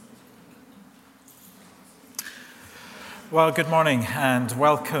Well, good morning and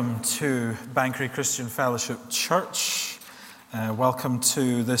welcome to Bankery Christian Fellowship Church. Welcome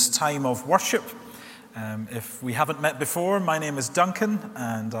to this time of worship. If we haven't met before, my name is Duncan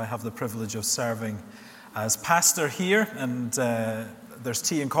and I have the privilege of serving as pastor here. And there's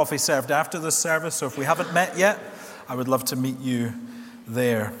tea and coffee served after this service, so if we haven't met yet, I would love to meet you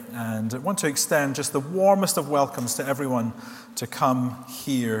there. And I want to extend just the warmest of welcomes to everyone to come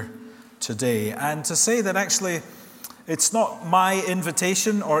here today. And to say that actually it's not my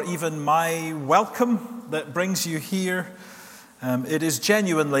invitation or even my welcome that brings you here. It is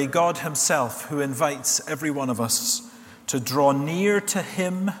genuinely God himself who invites every one of us to draw near to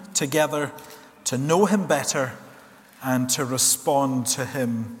him together, to know him better, and to respond to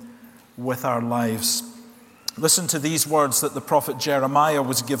him with our lives. Listen to these words that the prophet Jeremiah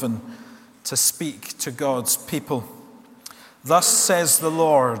was given to speak to God's people. Thus says the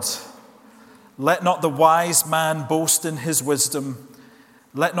Lord, let not the wise man boast in his wisdom.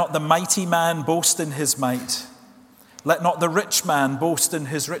 Let not the mighty man boast in his might. Let not the rich man boast in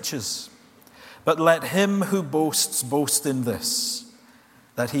his riches. But let him who boasts boast in this,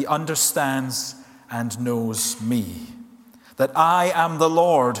 that he understands and knows me, that I am the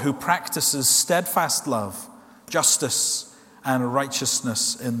Lord who practices steadfast love, justice, and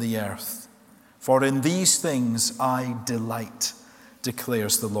righteousness in the earth. For in these things I delight,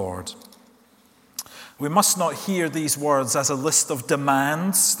 declares the Lord. We must not hear these words as a list of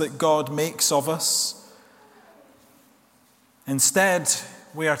demands that God makes of us. Instead,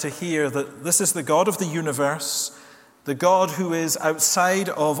 we are to hear that this is the God of the universe, the God who is outside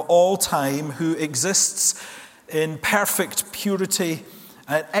of all time, who exists in perfect purity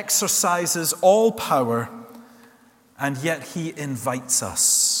and exercises all power, and yet he invites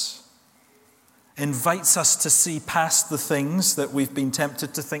us. Invites us to see past the things that we've been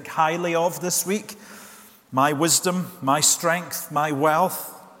tempted to think highly of this week, my wisdom, my strength, my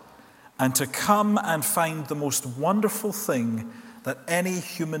wealth, and to come and find the most wonderful thing that any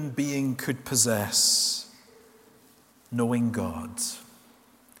human being could possess, knowing God.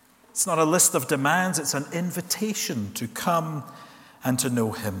 It's not a list of demands, it's an invitation to come and to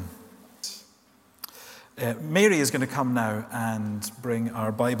know him. Mary is going to come now and bring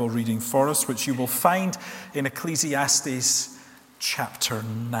our Bible reading for us, which you will find in Ecclesiastes chapter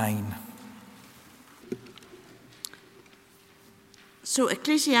 9. So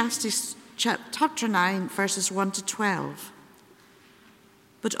Ecclesiastes chapter 9, verses 1 to 12.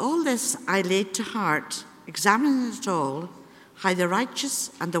 But all this I laid to heart, examining it all, how the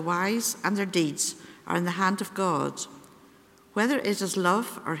righteous and the wise and their deeds are in the hand of God. Whether it is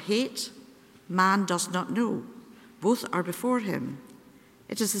love or hate, man does not know. Both are before him.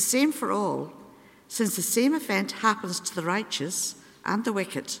 It is the same for all, since the same event happens to the righteous and the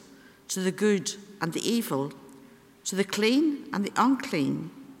wicked, to the good and the evil, to the clean and the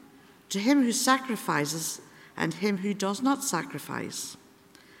unclean, to him who sacrifices and him who does not sacrifice.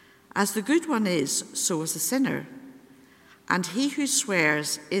 As the good one is, so is the sinner, and he who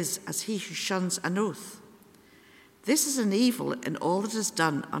swears is as he who shuns an oath. This is an evil in all that is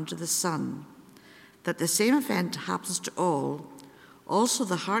done under the sun, that the same event happens to all. Also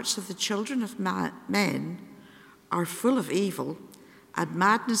the hearts of the children of men are full of evil, and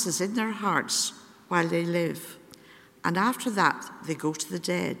madness is in their hearts while they live. And after that they go to the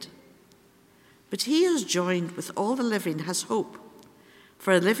dead. But he who is joined with all the living has hope,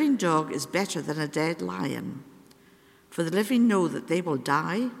 for a living dog is better than a dead lion. For the living know that they will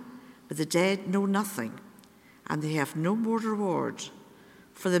die, but the dead know nothing, and they have no more reward,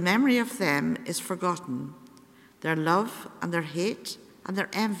 for the memory of them is forgotten. Their love and their hate and their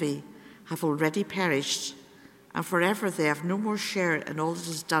envy have already perished, and forever they have no more share in all that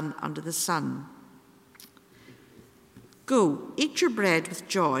is done under the sun. Go, eat your bread with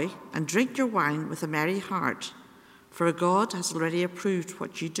joy and drink your wine with a merry heart, for God has already approved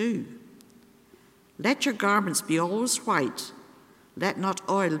what you do. Let your garments be always white. Let not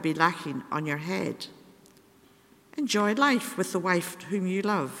oil be lacking on your head. Enjoy life with the wife whom you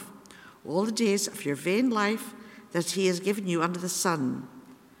love, all the days of your vain life that he has given you under the sun,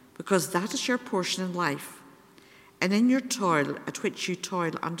 because that is your portion in life, and in your toil at which you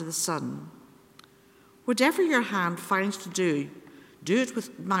toil under the sun. Whatever your hand finds to do, do it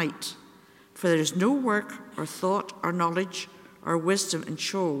with might, for there is no work or thought or knowledge or wisdom in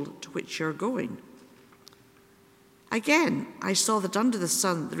Sheol to which you are going. Again, I saw that under the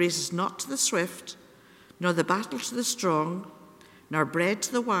sun the race is not to the swift, nor the battle to the strong, nor bread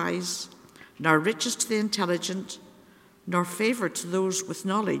to the wise, nor riches to the intelligent, nor favour to those with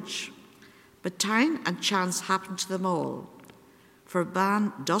knowledge. But time and chance happen to them all. For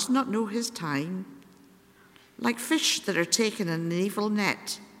man does not know his time. like fish that are taken in an evil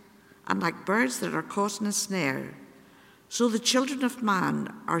net, and like birds that are caught in a snare. So the children of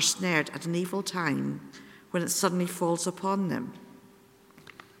man are snared at an evil time, when it suddenly falls upon them.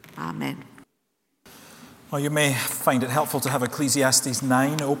 Amen. Well, you may find it helpful to have Ecclesiastes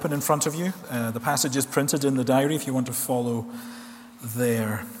 9 open in front of you. The passage is printed in the diary if you want to follow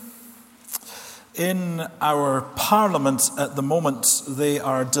there. In our Parliament at the moment, they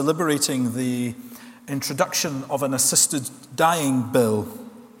are deliberating the introduction of an assisted dying bill.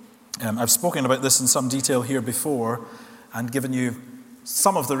 I've spoken about this in some detail here before and given you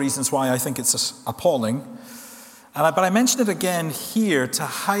some of the reasons why I think it's appalling. But I mention it again here to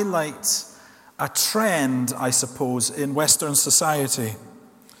highlight a trend, I suppose, in Western society.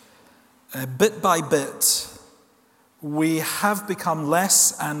 Bit by bit, we have become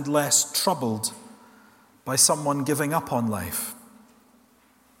less and less troubled by someone giving up on life.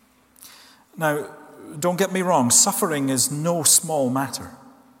 Now, don't get me wrong, suffering is no small matter.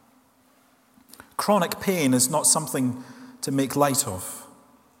 Chronic pain is not something to make light of.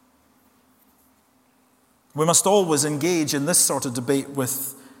 We must always engage in this sort of debate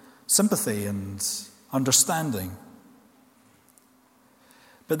with sympathy and understanding.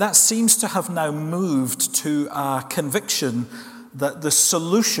 But that seems to have now moved to a conviction that the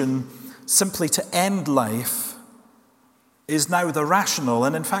solution simply to end life is now the rational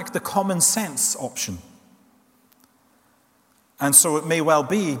and, in fact, the common sense option. And so it may well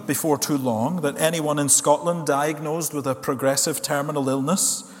be, before too long, that anyone in Scotland diagnosed with a progressive terminal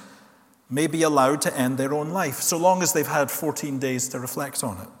illness may be allowed to end their own life, so long as they've had 14 days to reflect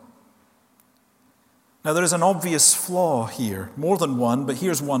on it. Now, there is an obvious flaw here, more than one, but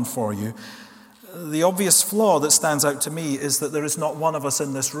here's one for you. The obvious flaw that stands out to me is that there is not one of us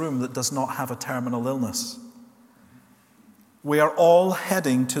in this room that does not have a terminal illness. We are all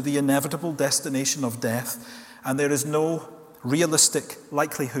heading to the inevitable destination of death, and there is no realistic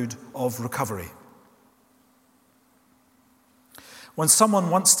likelihood of recovery. When someone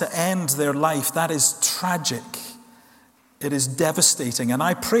wants to end their life, that is tragic. It is devastating, and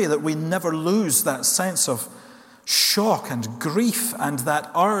I pray that we never lose that sense of shock and grief and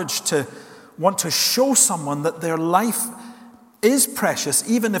that urge to want to show someone that their life is precious,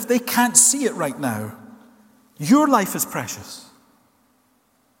 even if they can't see it right now. Your life is precious.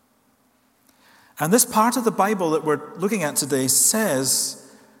 And this part of the Bible that we're looking at today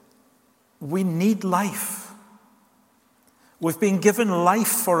says we need life. We've been given life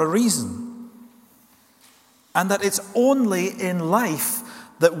for a reason. And that it's only in life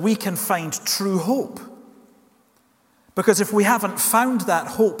that we can find true hope. Because if we haven't found that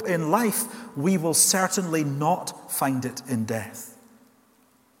hope in life, we will certainly not find it in death.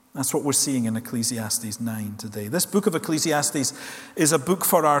 That's what we're seeing in Ecclesiastes 9 today. This book of Ecclesiastes is a book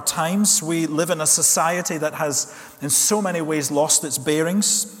for our times. We live in a society that has, in so many ways, lost its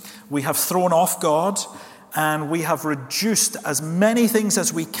bearings. We have thrown off God, and we have reduced as many things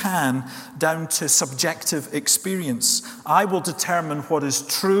as we can down to subjective experience. I will determine what is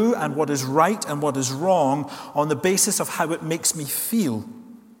true and what is right and what is wrong on the basis of how it makes me feel.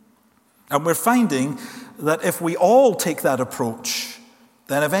 And we're finding that if we all take that approach,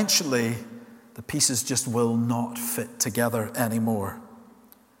 then eventually the pieces just will not fit together anymore.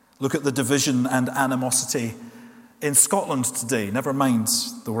 Look at the division and animosity in Scotland today, never mind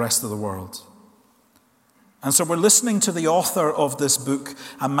the rest of the world. And so we're listening to the author of this book,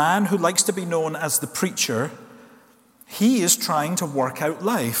 a man who likes to be known as the preacher. He is trying to work out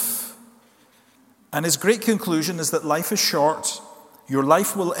life. And his great conclusion is that life is short, your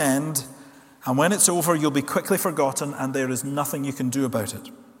life will end, and when it's over, you'll be quickly forgotten, and there is nothing you can do about it.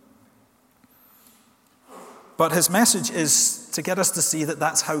 But his message is to get us to see that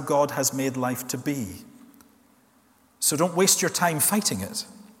that's how God has made life to be. So don't waste your time fighting it.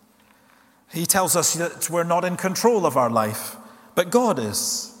 He tells us that we're not in control of our life, but God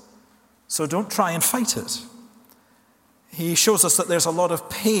is. So don't try and fight it. He shows us that there's a lot of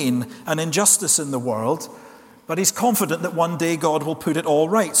pain and injustice in the world, but he's confident that one day God will put it all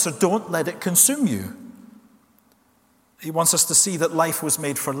right, so don't let it consume you. He wants us to see that life was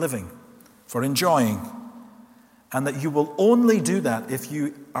made for living, for enjoying, and that you will only do that if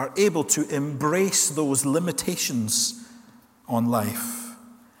you are able to embrace those limitations on life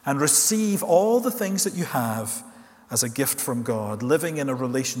and receive all the things that you have as a gift from God, living in a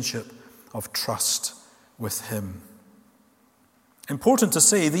relationship of trust with him. Important to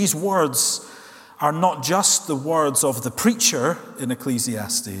say, these words are not just the words of the preacher in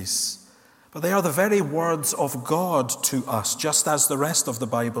Ecclesiastes, but they are the very words of God to us, just as the rest of the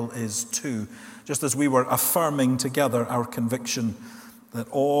Bible is too, just as we were affirming together our conviction that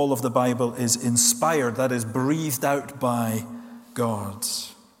all of the Bible is inspired, that is, breathed out by God.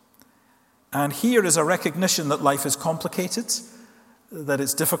 And here is a recognition that life is complicated, that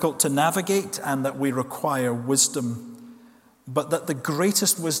it's difficult to navigate, and that we require wisdom, but that the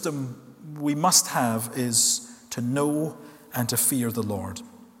greatest wisdom we must have is to know and to fear the Lord.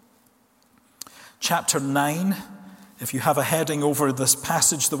 Chapter 9, if you have a heading over this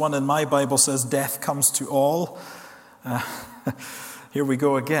passage, the one in my Bible says, "Death comes to all." Here we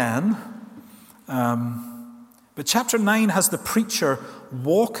go again. But chapter 9 has the preacher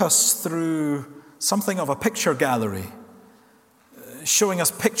walk us through something of a picture gallery, showing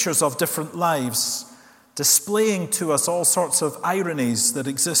us pictures of different lives, displaying to us all sorts of ironies that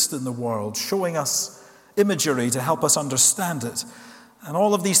exist in the world, showing us imagery to help us understand it. And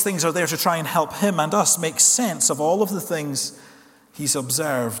all of these things are there to try and help him and us make sense of all of the things he's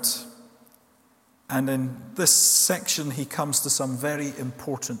observed. And in this section, he comes to some very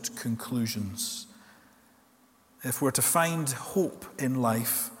important conclusions. If we're to find hope in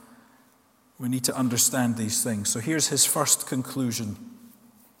life, we need to understand these things. So here's his first conclusion.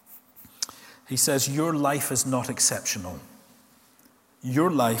 He says, your life is not exceptional. Your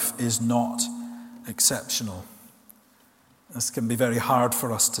life is not exceptional. This can be very hard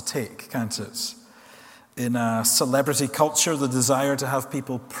for us to take, can't it? In a celebrity culture, the desire to have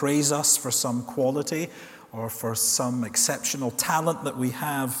people praise us for some quality or for some exceptional talent that we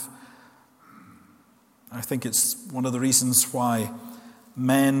have. I think it's one of the reasons why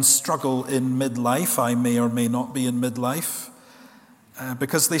men struggle in midlife. I may or may not be in midlife.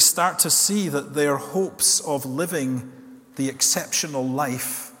 Because they start to see that their hopes of living the exceptional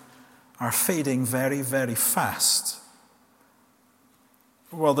life are fading very, very fast.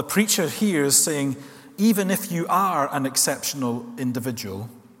 Well, the preacher here is saying, even if you are an exceptional individual,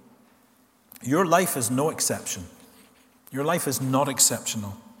 your life is no exception. Your life is not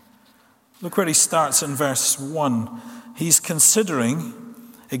exceptional. Look where he starts in verse 1. He's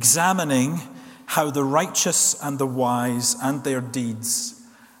examining how the righteous and the wise and their deeds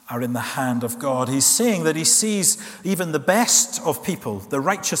are in the hand of God. He's saying that he sees even the best of people, the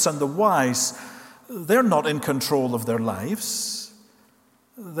righteous and the wise, they're not in control of their lives.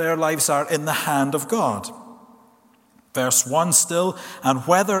 Their lives are in the hand of God. Verse 1 still, and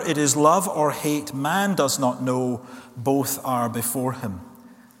whether it is love or hate, man does not know, both are before him.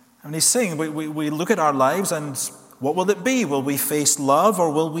 And he's saying we look at our lives and what will it be? Will we face love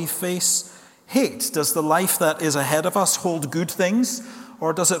or will we face hate? Does the life that is ahead of us hold good things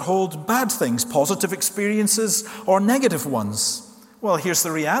or does it hold bad things, positive experiences or negative ones? Well, here's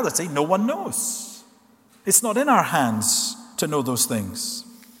the reality. No one knows. It's not in our hands to know those things.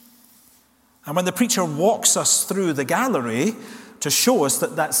 And when the preacher walks us through the gallery to show us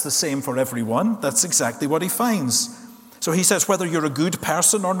that that's the same for everyone, that's exactly what he finds. So he says whether you're a good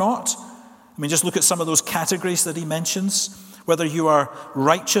person or not. I mean, just look at some of those categories that he mentions. Whether you are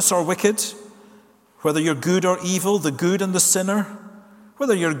righteous or wicked, whether you're good or evil, the good and the sinner,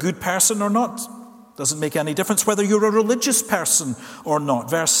 whether you're a good person or not, doesn't make any difference. Whether you're a religious person or not.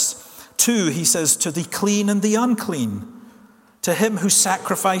 Verse 2, he says, to the clean and the unclean, to him who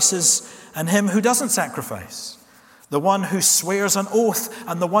sacrifices and him who doesn't sacrifice, the one who swears an oath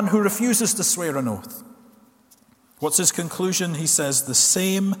and the one who refuses to swear an oath. What's his conclusion? He says the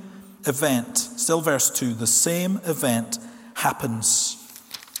same event, still verse 2, the same event happens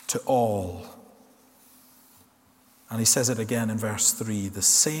to all. And he says it again in verse 3, the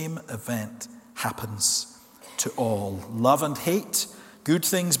same event happens to all. Love and hate, good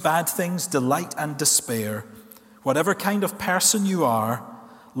things, bad things, delight and despair. Whatever kind of person you are,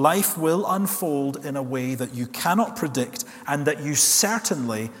 life will unfold in a way that you cannot predict and that you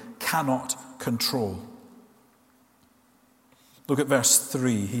certainly cannot control. Look at verse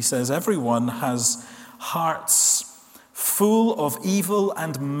 3. He says, everyone has hearts full of evil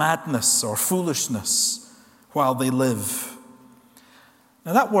and madness or foolishness while they live.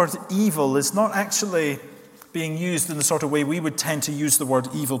 Now that word evil is not actually being used in the sort of way we would tend to use the word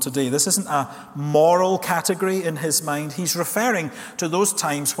evil today. This isn't a moral category in his mind. He's referring to those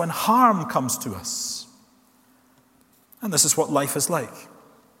times when harm comes to us. And this is what life is like.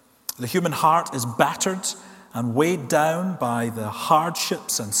 The human heart is battered and weighed down by the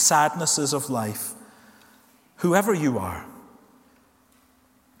hardships and sadnesses of life, whoever you are.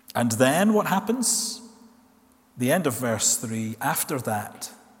 And then what happens? The end of verse 3, after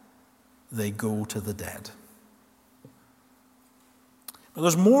that, they go to the dead. But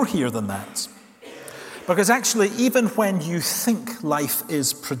there's more here than that. Because actually, even when you think life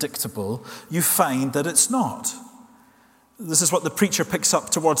is predictable, you find that it's not. This is what the preacher picks up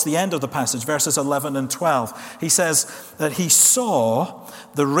towards the end of the passage, verses 11 and 12. He says that he saw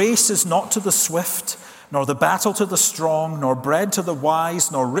the race is not to the swift, nor the battle to the strong, nor bread to the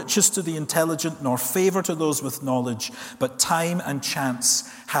wise, nor riches to the intelligent, nor favor to those with knowledge, but time and chance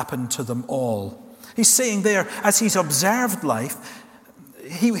happen to them all. He's saying there, as he's observed life,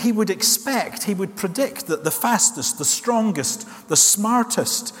 he would expect, he would predict that the fastest, the strongest, the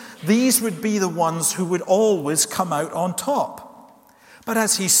smartest, these would be the ones who would always come out on top. But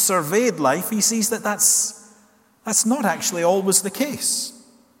as he's surveyed life, he sees that that's not actually always the case.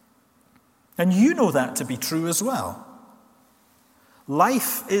 And you know that to be true as well.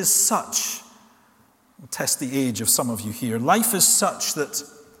 Life is such, I'll test the age of some of you here, life is such that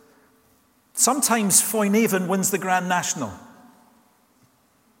sometimes Foynaven wins the Grand National.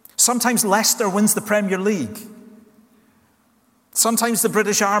 Sometimes Leicester wins the Premier League. Sometimes the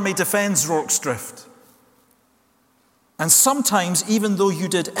British Army defends Rorke's Drift. And sometimes, even though you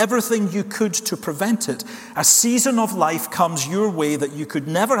did everything you could to prevent it, a season of life comes your way that you could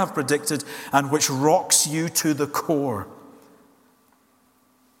never have predicted and which rocks you to the core.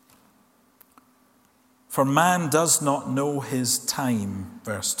 For man does not know his time,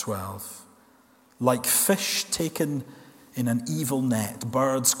 verse 12. Like fish taken in an evil net,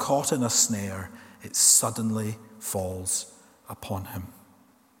 birds caught in a snare, it suddenly falls upon him.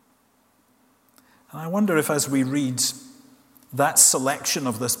 And I wonder if as we read that selection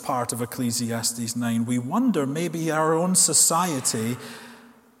of this part of Ecclesiastes 9, we wonder maybe our own society,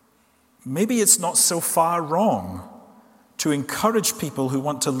 maybe it's not so far wrong to encourage people who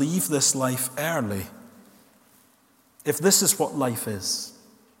want to leave this life early. If this is what life is,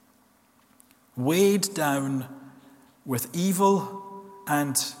 weighed down with evil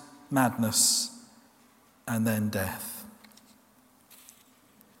and madness and then death.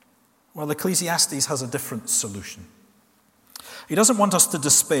 Well, Ecclesiastes has a different solution. He doesn't want us to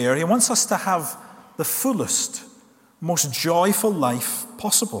despair. He wants us to have the fullest, most joyful life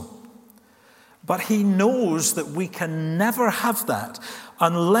possible. But he knows that we can never have that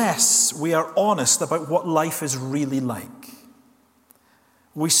unless we are honest about what life is really like.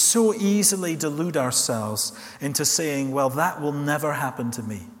 We so easily delude ourselves into saying, well, that will never happen to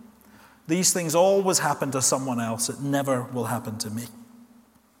me. These things always happen to someone else. It never will happen to me.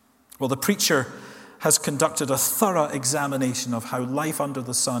 Well, the preacher has conducted a thorough examination of how life under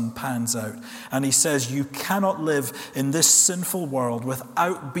the sun pans out. And he says you cannot live in this sinful world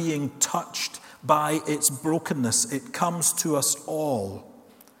without being touched by its brokenness. It comes to us all.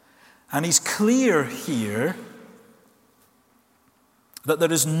 And he's clear here that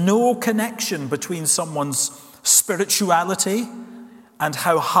there is no connection between someone's spirituality and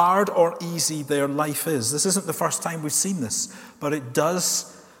how hard or easy their life is. This isn't the first time we've seen this, but it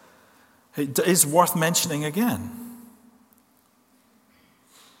is worth mentioning again.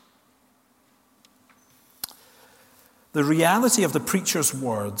 The reality of the preacher's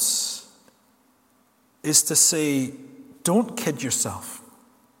words is to say, don't kid yourself.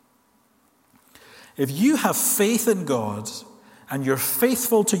 If you have faith in God and you're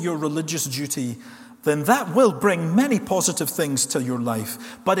faithful to your religious duty, then that will bring many positive things to your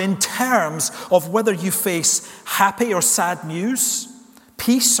life. But in terms of whether you face happy or sad news,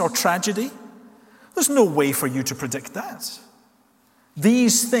 peace or tragedy, there's no way for you to predict that.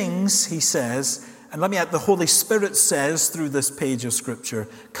 These things, he says, and let me add, the Holy Spirit says through this page of Scripture,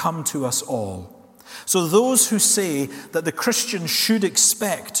 come to us all. So those who say that the Christian should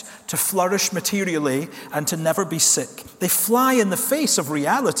expect to flourish materially and to never be sick, they fly in the face of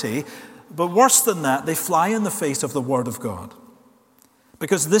reality, but worse than that, they fly in the face of the Word of God.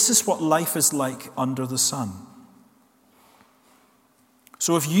 Because this is what life is like under the sun.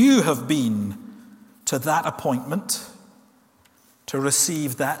 So if you have been to that appointment to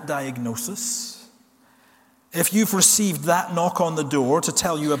receive that diagnosis, if you've received that knock on the door to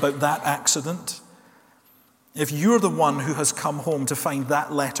tell you about that accident, if you're the one who has come home to find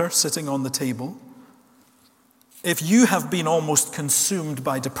that letter sitting on the table, if you have been almost consumed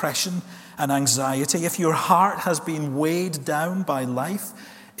by depression and anxiety, if your heart has been weighed down by life,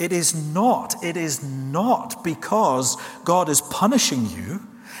 it is not because God is punishing you.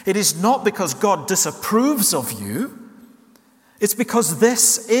 It is not because God disapproves of you. It's because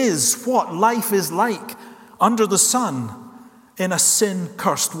this is what life is like under the sun in a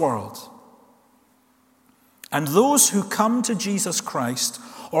sin-cursed world. And those who come to Jesus Christ,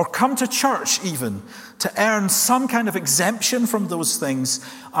 or come to church even, to earn some kind of exemption from those things,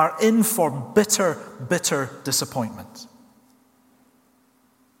 are in for bitter, bitter disappointment.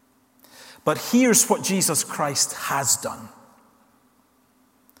 But here's what Jesus Christ has done.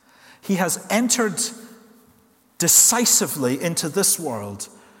 He has entered decisively into this world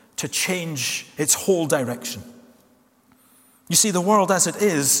to change its whole direction. You see, the world as it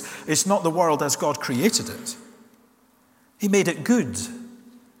is not the world as God created it. He made it good.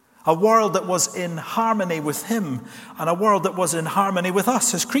 A world that was in harmony with him, and a world that was in harmony with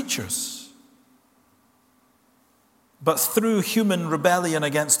us, his creatures. But through human rebellion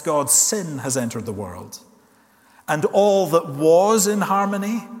against God, sin has entered the world. And all that was in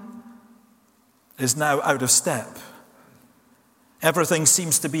harmony is now out of step. Everything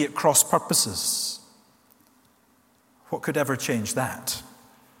seems to be at cross purposes. What could ever change that?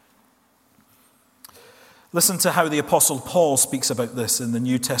 Listen to how the Apostle Paul speaks about this in the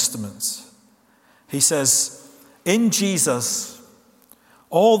New Testament. He says, "In Jesus,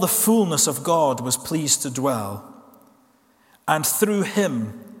 all the fullness of God was pleased to dwell, and through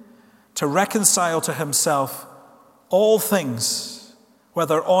him to reconcile to himself all things,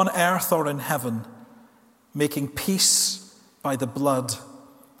 whether on earth or in heaven, making peace by the blood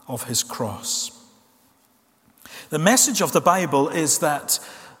of his cross." The message of the Bible is that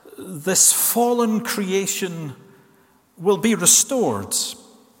this fallen creation will be restored.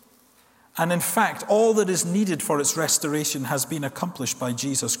 And in fact, all that is needed for its restoration has been accomplished by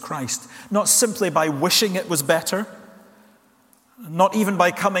Jesus Christ. Not simply by wishing it was better, not even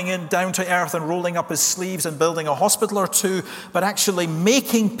by coming in down to earth and rolling up his sleeves and building a hospital or two, but actually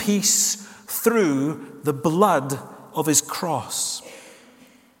making peace through the blood of his cross.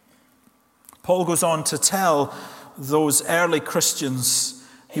 Paul goes on to tell those early Christians,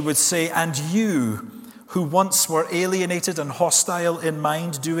 he would say, "And you, who once were alienated and hostile in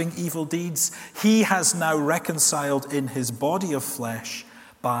mind, doing evil deeds, he has now reconciled in his body of flesh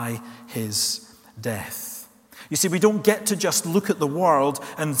by his death." You see, we don't get to just look at the world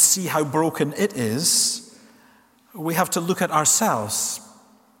and see how broken it is. We have to look at ourselves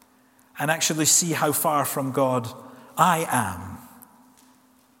and actually see how far from God I am.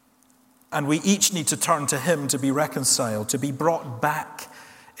 And we each need to turn to him to be reconciled, to be brought back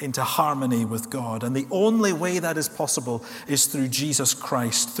into harmony with God. And the only way that is possible is through Jesus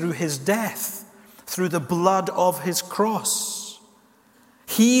Christ, through his death, through the blood of his cross.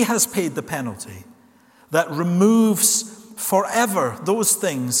 He has paid the penalty that removes forever those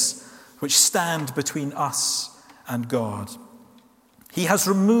things which stand between us and God. He has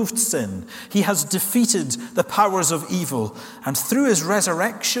removed sin. He has defeated the powers of evil. And through his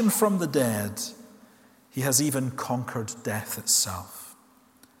resurrection from the dead, he has even conquered death itself.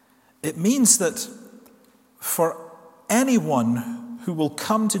 It means that for anyone who will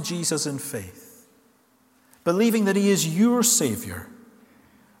come to Jesus in faith, believing that he is your Savior,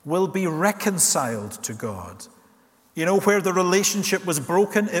 will be reconciled to God. You know, where the relationship was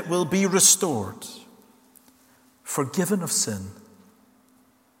broken, it will be restored. Forgiven of sin.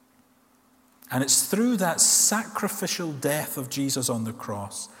 And it's through that sacrificial death of Jesus on the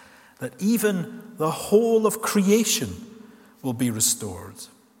cross that even the whole of creation will be restored.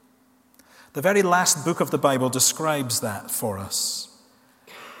 The very last book of the Bible describes that for us.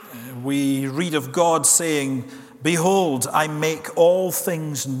 We read of God saying, "Behold, I make all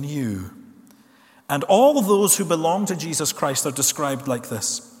things new." And all those who belong to Jesus Christ are described like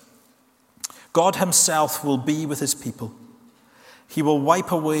this. God himself will be with his people. He will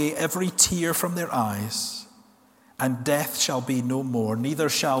wipe away every tear from their eyes, and death shall be no more. Neither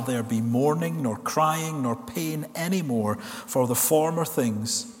shall there be mourning, nor crying, nor pain any more, for the former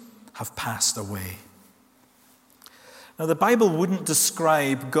things have passed away. Now, the Bible wouldn't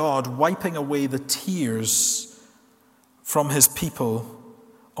describe God wiping away the tears from his people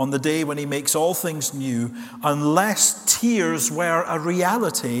on the day when he makes all things new, unless tears were a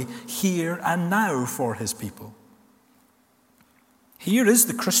reality here and now for his people. Here is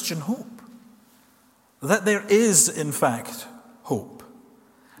the Christian hope, that there is, in fact, hope,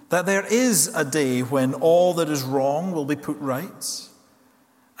 that there is a day when all that is wrong will be put right,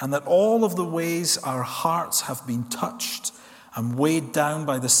 and that all of the ways our hearts have been touched and weighed down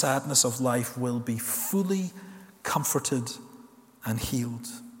by the sadness of life will be fully comforted and healed.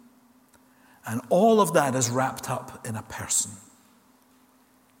 And all of that is wrapped up in a person,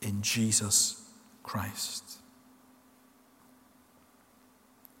 in Jesus Christ.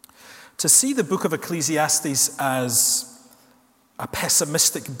 To see the book of Ecclesiastes as a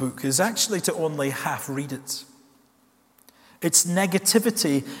pessimistic book is actually to only half read it. Its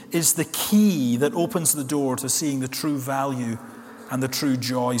negativity is the key that opens the door to seeing the true value and the true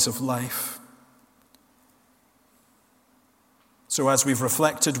joys of life. So as we've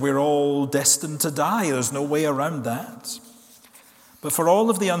reflected, we're all destined to die. There's no way around that. But for all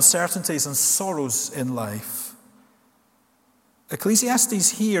of the uncertainties and sorrows in life, Ecclesiastes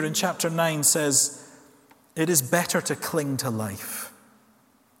here in chapter 9 says, it is better to cling to life.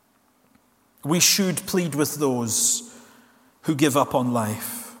 We should plead with those who give up on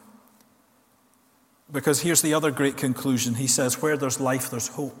life. Because here's the other great conclusion. He says, where there's life, there's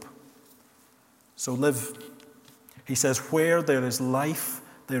hope. So live. He says, where there is life,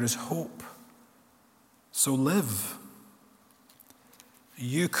 there is hope. So live.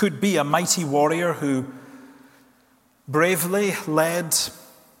 You could be a mighty warrior who bravely led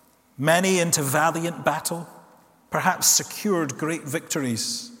many into valiant battle, perhaps secured great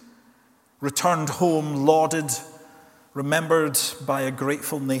victories, returned home lauded, remembered by a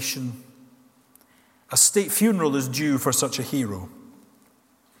grateful nation. A state funeral is due for such a hero.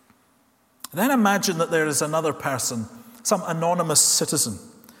 Then imagine that there is another person, some anonymous citizen,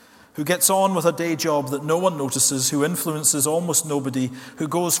 who gets on with a day job that no one notices, who influences almost nobody, who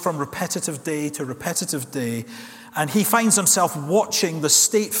goes from repetitive day to repetitive day, and he finds himself watching the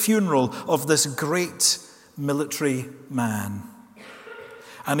state funeral of this great military man.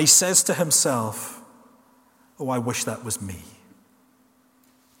 And he says to himself, oh, I wish that was me.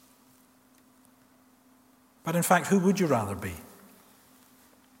 But in fact, who would you rather be?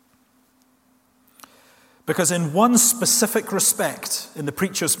 Because in one specific respect, in the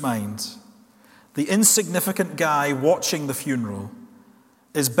preacher's mind, the insignificant guy watching the funeral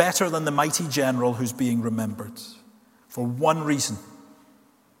is better than the mighty general who's being remembered. For one reason.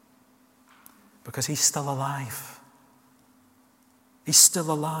 Because he's still alive. He's still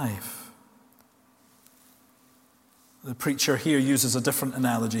alive. The preacher here uses a different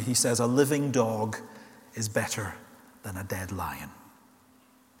analogy. He says, a living dog is better than a dead lion.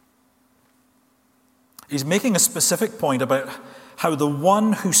 He's making a specific point about how the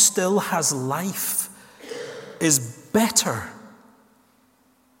one who still has life is better.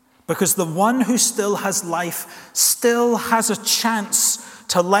 Because the one who still has life still has a chance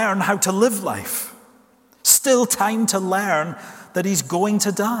to learn how to live life. Still time to learn that he's going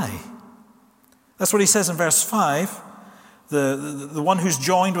to die. That's what he says in verse 5. The one who's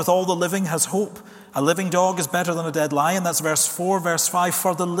joined with all the living has hope. A living dog is better than a dead lion. That's verse 4. Verse 5,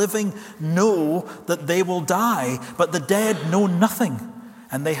 for the living know that they will die, but the dead know nothing,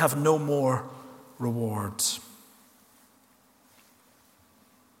 and they have no more rewards.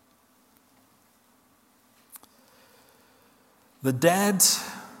 The dead,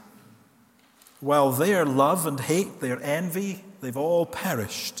 well, their love and hate, their envy, they've all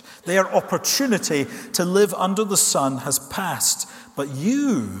perished. Their opportunity to live under the sun has passed, but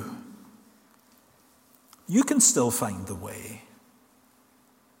you can still find the way.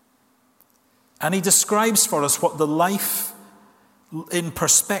 And he describes for us what the life in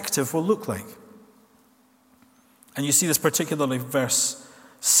perspective will look like. And you see this particularly verse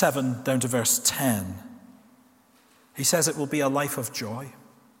 7 down to verse 10. He says it will be a life of joy.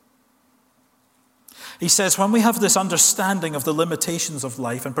 He says when we have this understanding of the limitations of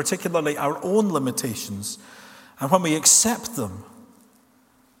life, and particularly our own limitations, and when we accept them,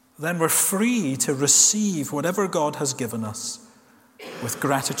 then we're free to receive whatever God has given us with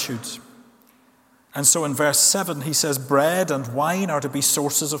gratitude. And so in verse 7, he says, bread and wine are to be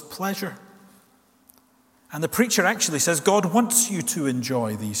sources of pleasure. And the preacher actually says, God wants you to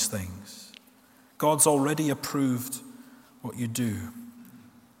enjoy these things. God's already approved what you do.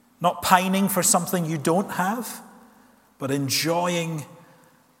 Not pining for something you don't have, but enjoying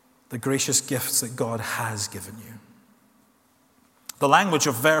the gracious gifts that God has given you. The language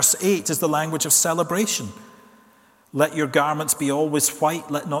of verse 8 is the language of celebration. Let your garments be always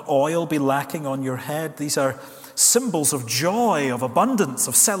white. Let not oil be lacking on your head. These are symbols of joy, of abundance,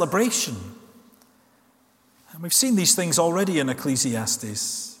 of celebration. And we've seen these things already in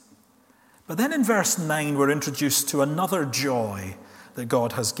Ecclesiastes. But then in verse 9, we're introduced to another joy that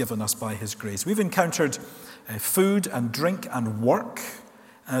God has given us by his grace. We've encountered food and drink and work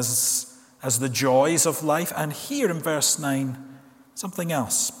as the joys of life. And here in verse 9, something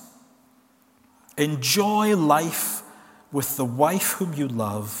else. Enjoy life with the wife whom you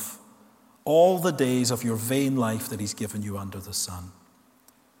love all the days of your vain life that he's given you under the sun.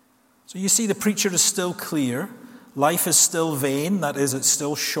 So you see, the preacher is still clear. Life is still vain. That is, it's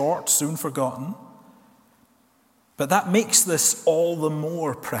still short, soon forgotten. But that makes this all the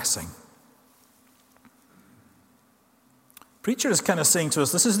more pressing. Preacher is kind of saying to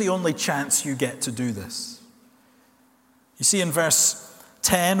us, this is the only chance you get to do this. You see in verse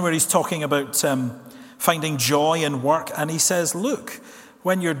 10 where he's talking about finding joy in work, and he says, look,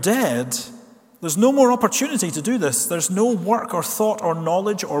 when you're dead, there's no more opportunity to do this. There's no work or thought or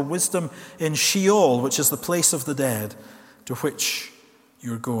knowledge or wisdom in Sheol, which is the place of the dead, to which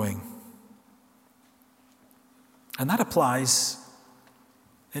you're going. And that applies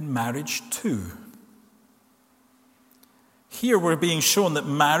in marriage too. Here we're being shown that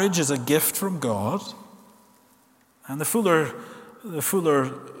marriage is a gift from God. And the fuller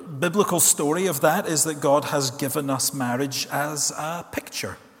biblical story of that is that God has given us marriage as a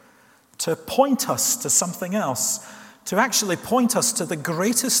picture to point us to something else, to actually point us to the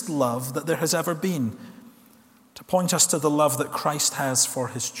greatest love that there has ever been, to point us to the love that Christ has for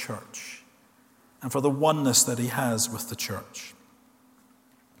his church and for the oneness that he has with the church.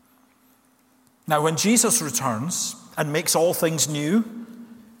 Now, when Jesus returns and makes all things new,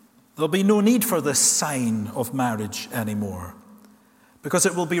 there'll be no need for this sign of marriage anymore, because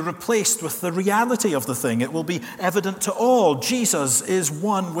it will be replaced with the reality of the thing. It will be evident to all. Jesus is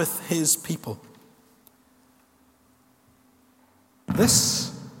one with his people.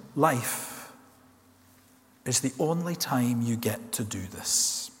 This life is the only time you get to do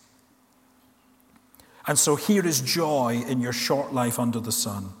this. And so here is joy in your short life under the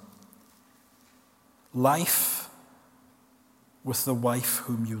sun. Life with the wife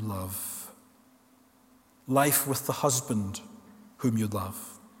whom you love. Life with the husband whom you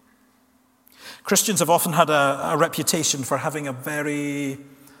love. Christians have often had a reputation for having a very,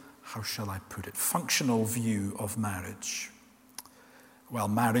 how shall I put it, functional view of marriage. Well,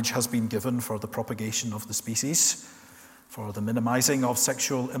 marriage has been given for the propagation of the species, for the minimizing of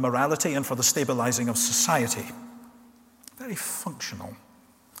sexual immorality, and for the stabilizing of society. Very functional.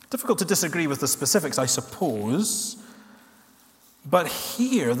 Difficult to disagree with the specifics, I suppose. But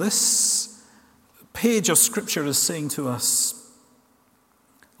here, this page of Scripture is saying to us,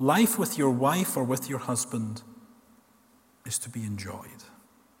 life with your wife or with your husband is to be enjoyed.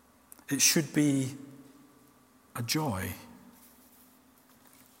 It should be a joy.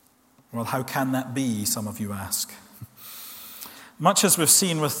 Well, how can that be, some of you ask? Much as we've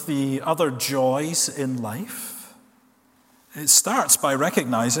seen with the other joys in life, it starts by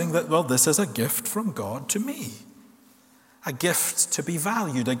recognizing that, well, this is a gift from God to me. A gift to be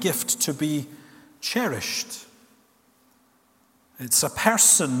valued, a gift to be cherished. It's a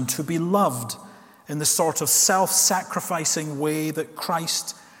person to be loved in the sort of self-sacrificing way that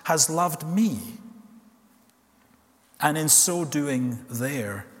Christ has loved me. And in so doing,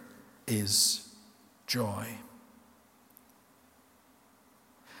 there is joy.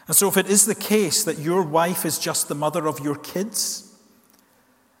 And so if it is the case that your wife is just the mother of your kids,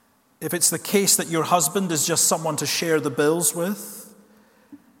 if it's the case that your husband is just someone to share the bills with,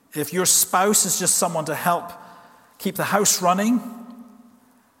 if your spouse is just someone to help keep the house running,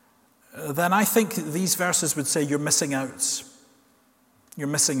 then I think these verses would say you're missing out. You're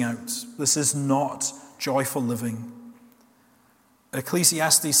missing out. This is not joyful living.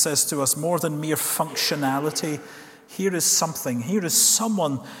 Ecclesiastes says to us, more than mere functionality, here is something, here is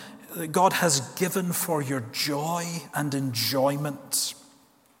someone that God has given for your joy and enjoyment.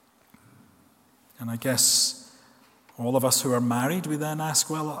 And I guess all of us who are married, we then ask,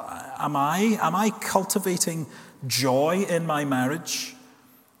 well, am I cultivating joy in my marriage?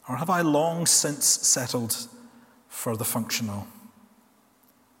 Or have I long since settled for the functional?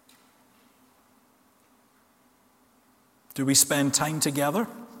 Do we spend time together?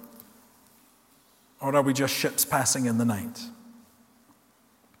 Or are we just ships passing in the night?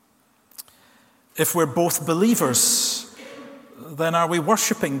 If we're both believers, then are we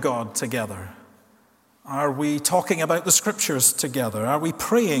worshiping God together? Are we talking about the Scriptures together? Are we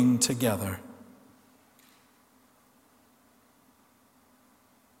praying together?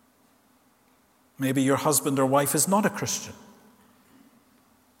 Maybe your husband or wife is not a Christian.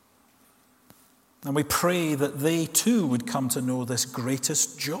 And we pray that they too would come to know this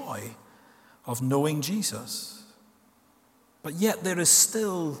greatest joy of knowing Jesus. But yet there is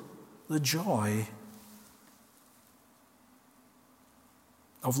still the joy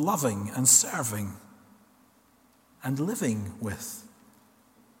of loving and serving and living with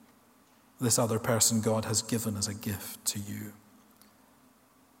this other person God has given as a gift to you.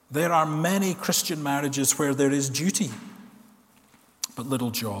 There are many Christian marriages where there is duty, but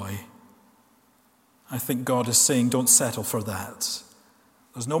little joy. I think God is saying, don't settle for that.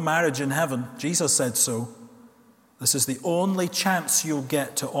 There's no marriage in heaven. Jesus said so. This is the only chance you'll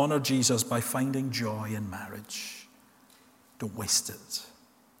get to honor Jesus, by finding joy in marriage. Don't waste it.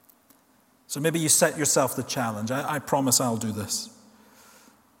 So maybe you set yourself the challenge. I promise I'll do this.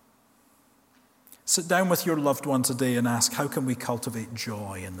 Sit down with your loved one today and ask, how can we cultivate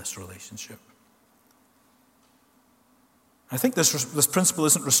joy in this relationship? I think this principle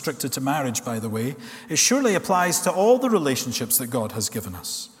isn't restricted to marriage, by the way. It surely applies to all the relationships that God has given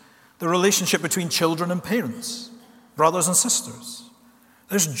us. The relationship between children and parents, brothers and sisters.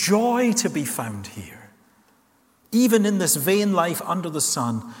 There's joy to be found here, even in this vain life under the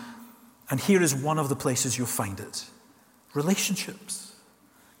sun. And here is one of the places you'll find it. Relationships.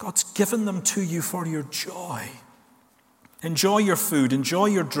 God's given them to you for your joy. Enjoy your food, enjoy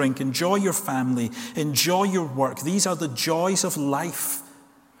your drink, enjoy your family, enjoy your work. These are the joys of life.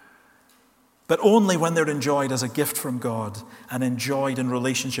 But only when they're enjoyed as a gift from God and enjoyed in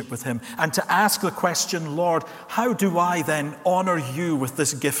relationship with Him. And to ask the question, Lord, how do I then honor you with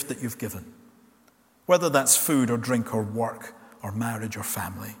this gift that you've given? Whether that's food or drink or work or marriage or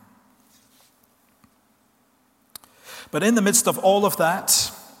family. But in the midst of all of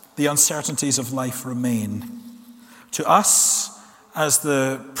that, the uncertainties of life remain. To us, as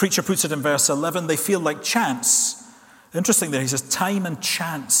the preacher puts it in verse 11, they feel like chance. Interesting there, he says, time and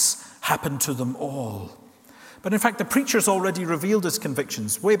chance happened to them all. But in fact, the preacher's already revealed his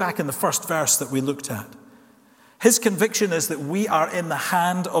convictions way back in the first verse that we looked at. His conviction is that we are in the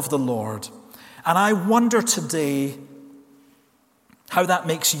hand of the Lord. And I wonder today how that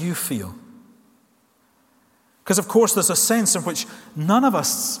makes you feel. Because, of course, there's a sense in which none of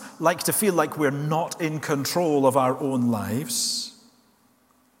us like to feel like we're not in control of our own lives.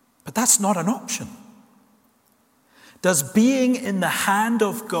 But that's not an option. Does being in the hand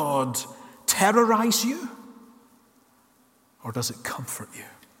of God terrorize you? Or does it comfort you?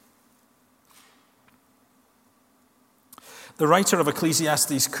 The writer of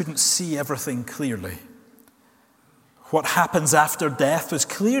Ecclesiastes couldn't see everything clearly. What happens after death was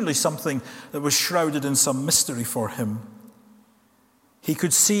clearly something that was shrouded in some mystery for him. He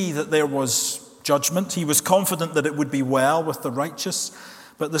could see that there was judgment. He was confident that it would be well with the righteous,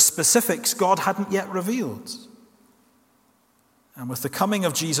 but the specifics God hadn't yet revealed. And with the coming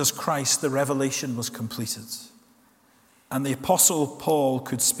of Jesus Christ, the revelation was completed. And the Apostle Paul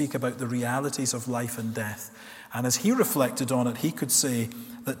could speak about the realities of life and death. And as he reflected on it, he could say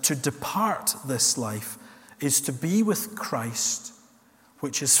that to depart this life is to be with Christ,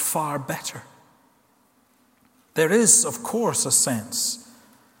 which is far better. There is, of course, a sense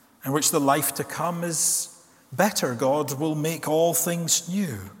in which the life to come is better. God will make all things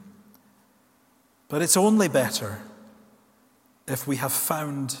new. But it's only better if we have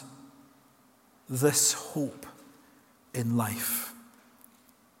found this hope in life.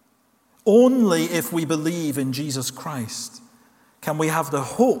 Only if we believe in Jesus Christ can we have the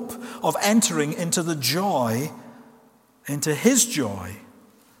hope of entering into the joy, into His joy,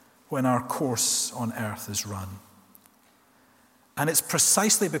 when our course on earth is run. And it's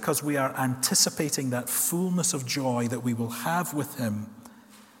precisely because we are anticipating that fullness of joy that we will have with Him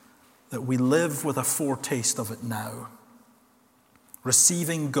that we live with a foretaste of it now,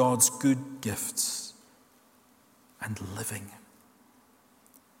 receiving God's good gifts and living.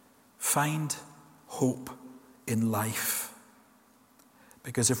 Find hope in life.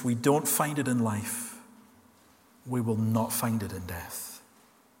 Because if we don't find it in life, we will not find it in death.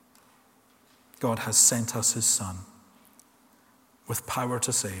 God has sent us His Son with power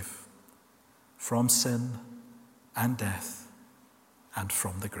to save from sin and death and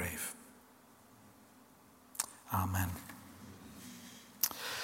from the grave. Amen.